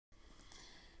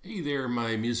Hey there,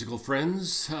 my musical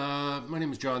friends. My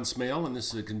name is John Smale, and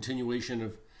this is a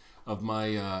continuation of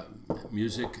my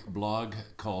music blog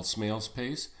called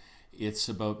SmalesPace. It's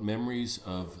about memories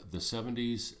of the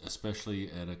 70s,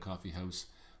 especially at a coffee house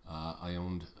I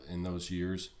owned in those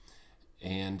years.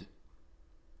 And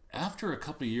after a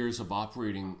couple of years of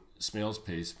operating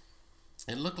SmalesPace,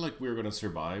 it looked like we were going to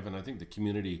survive, and I think the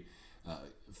community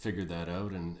figured that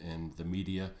out, and the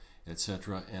media,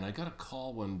 etc. And I got a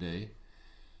call one day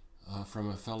from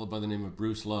a fellow by the name of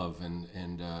Bruce Love,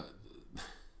 and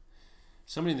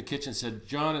somebody in the kitchen said,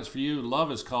 "John, it's for you.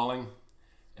 Love is calling."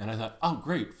 And I thought, "Oh,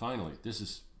 great! Finally, this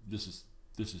is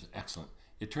excellent."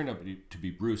 It turned out to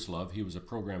be Bruce Love. He was a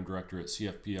program director at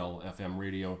CFPL FM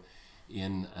radio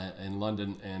in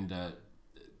London, and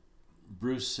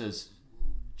Bruce says,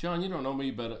 "John, you don't know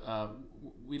me, but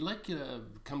we'd like you to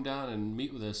come down and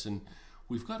meet with us, and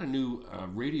we've got a new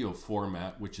radio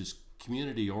format which is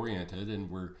community oriented, and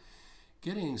we're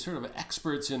getting sort of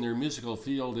experts in their musical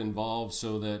field involved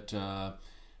so that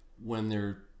when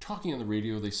they're talking on the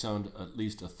radio, they sound at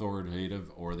least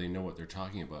authoritative, or they know what they're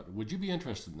talking about. Would you be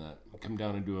interested in that? Come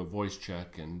down and do a voice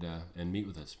check and meet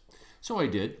with us." So I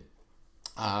did.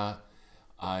 I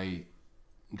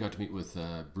got to meet with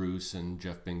Bruce and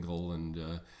Jeff Bingle,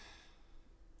 and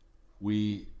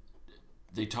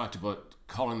they talked about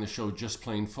calling the show Just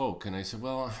Plain Folk, and I said,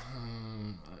 "Well,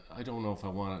 I don't know if I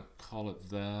want to call it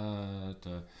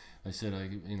that." I said,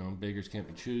 beggars can't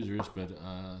be choosers, but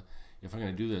if I'm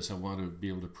going to do this, I want to be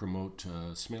able to promote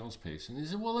SmalesPace. And he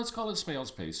said, "Well, let's call it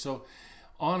SmalesPace." So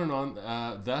on and on,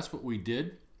 that's what we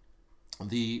did.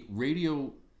 The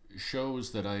radio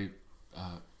shows that I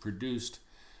produced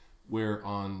were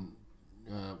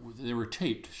they were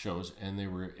taped shows, and they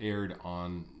were aired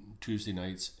on Tuesday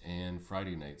nights and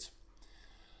Friday nights.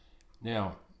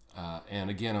 Now, and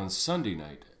again on Sunday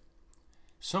night.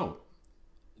 So,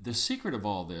 the secret of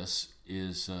all this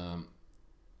was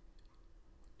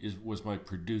my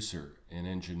producer and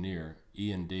engineer,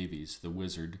 Ian Davies, the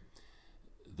Wizard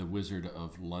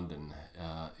of London.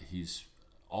 He's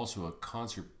also a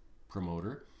concert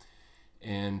promoter,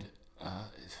 and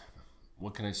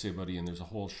what can I say about Ian? There's a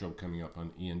whole show coming up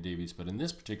on Ian Davies, but in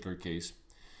this particular case,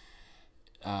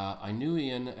 I knew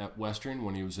Ian at Western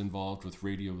when he was involved with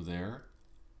radio there.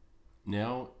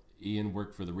 Now Ian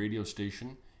worked for the radio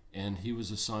station, and he was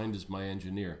assigned as my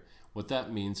engineer. What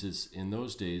that means is, in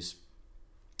those days,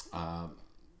 a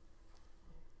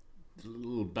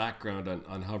little background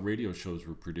on how radio shows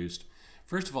were produced.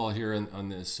 First of all, here on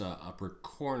this upper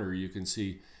corner, you can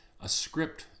see a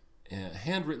script, a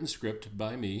handwritten script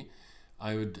by me.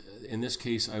 In this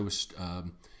case,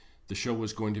 the show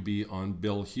was going to be on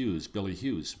Billy Hughes.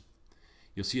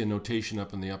 You'll see a notation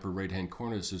up in the upper right-hand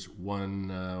corner. This is 1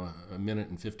 minute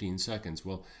and 15 seconds.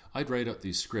 Well, I'd write up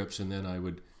these scripts, and then I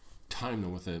would time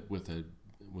them with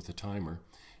a timer,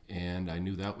 and I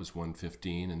knew that was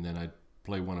 1:15, and then I'd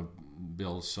play one of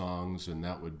Bill's songs, and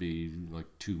that would be like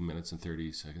 2 minutes and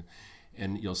 30 seconds.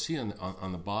 And you'll see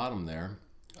on the bottom there,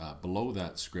 below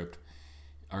that script,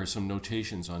 are some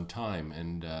notations on time,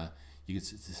 and you can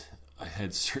see, I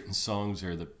had certain songs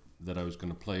there that I was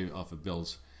going to play off of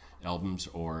Bill's albums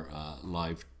or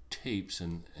live tapes,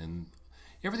 and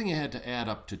everything had to add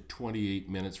up to 28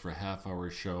 minutes for a half-hour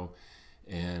show,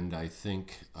 and I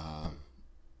think,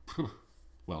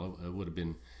 well, it would have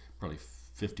been probably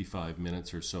 55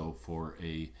 minutes or so for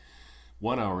a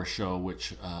 1-hour show,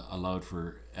 which allowed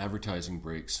for advertising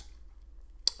breaks.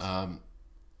 So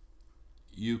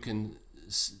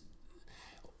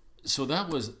that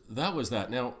was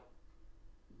that. Now,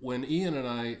 when Ian and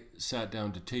I sat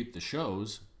down to tape the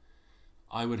shows,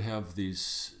 I would have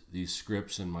these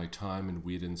scripts in my time, and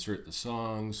we'd insert the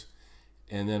songs,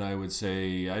 and then I would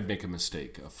say, I'd make a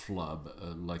mistake, a flub,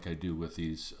 like I do with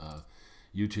these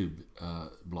YouTube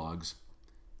blogs.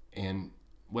 And,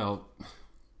 well,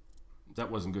 that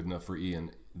wasn't good enough for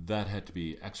Ian. That had to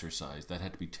be exercised. That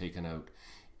had to be taken out.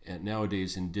 And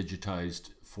nowadays, in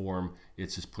digitized form,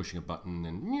 it's just pushing a button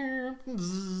and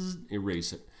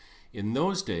erase it. In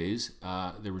those days,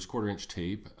 there was quarter-inch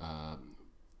tape,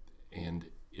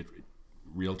 and it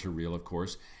reel to reel, of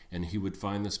course, and he would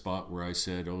find the spot where I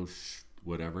said, "Oh,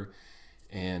 whatever,"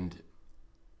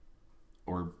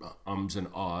 or ums and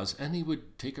ahs, and he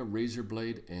would take a razor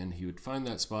blade and he would find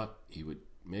that spot. He would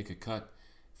make a cut,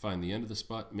 find the end of the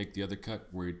spot, make the other cut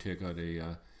where he'd take out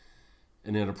an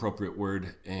inappropriate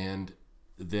word, and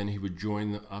then he would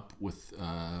join up with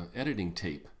editing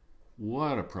tape.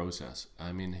 What a process!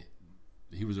 I mean,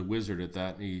 he was a wizard at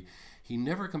that. He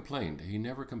never complained. He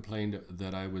never complained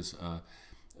that I was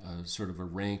sort of a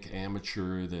rank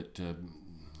amateur that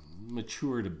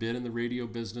matured a bit in the radio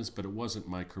business, but it wasn't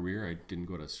my career. I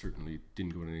certainly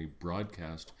didn't go to any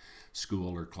broadcast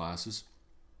school or classes.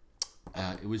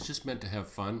 It was just meant to have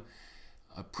fun,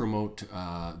 promote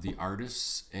the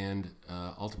artists, and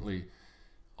ultimately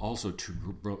also to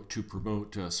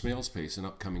promote SmalesPace and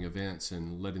upcoming events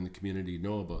and letting the community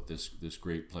know about this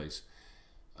great place.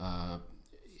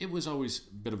 It was always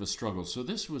a bit of a struggle. So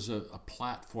this was a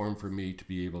platform for me to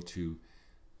be able to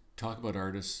talk about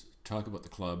artists, talk about the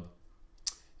club,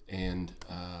 and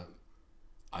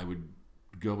I would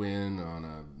go in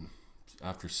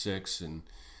after 6, and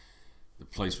the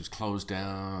place was closed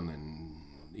down, and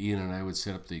Ian and I would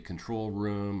set up the control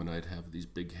room, and I'd have these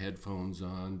big headphones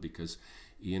on because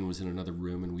Ian was in another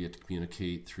room, and we had to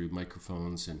communicate through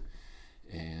microphones,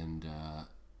 and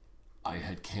I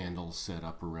had candles set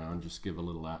up around, just give a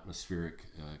little atmospheric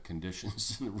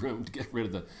conditions in the room to get rid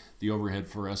of the overhead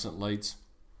fluorescent lights.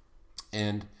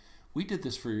 And we did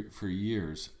this for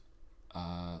years.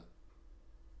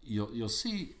 You'll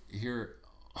see here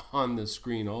on the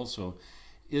screen also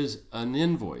is an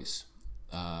invoice.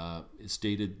 It's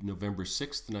dated November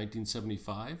 6th,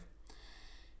 1975.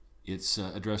 It's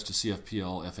addressed to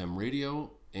CFPL FM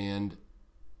radio, and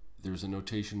there's a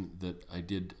notation that I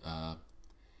did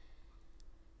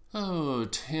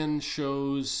 10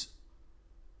 shows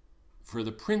for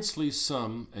the princely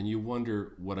sum, and you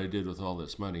wonder what I did with all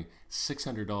this money.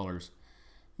 $600.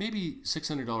 Maybe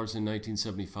 $600 in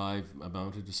 1975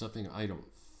 amounted to something. I don't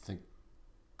think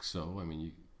so. I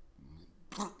mean,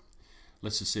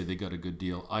 let's just say they got a good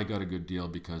deal. I got a good deal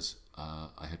because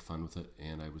I had fun with it,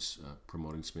 and I was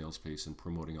promoting SmalesPace and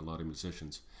promoting a lot of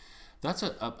musicians. That's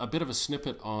a bit of a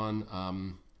snippet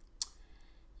on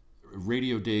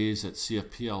radio days at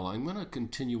CFPL. I'm going to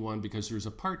continue on because there's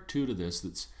a part 2 to this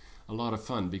that's a lot of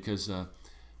fun, because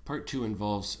part 2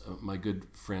 involves my good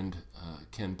friend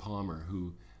Ken Palmer,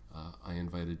 who I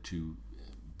invited to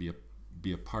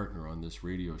be a partner on this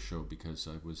radio show because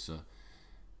I was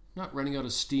not running out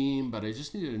of steam, but I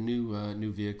just needed a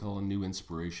new vehicle and new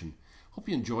inspiration. Hope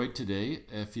you enjoyed today.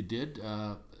 If you did,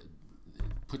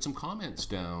 put some comments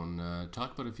down.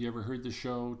 Talk about if you ever heard the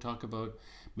show. Talk about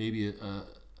maybe a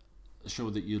show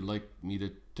that you'd like me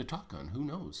to talk on. Who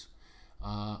knows?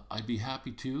 I'd be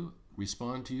happy to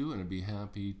respond to you, and I'd be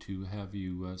happy to have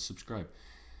you subscribe.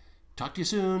 Talk to you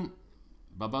soon.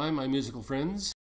 Bye-bye, my musical friends.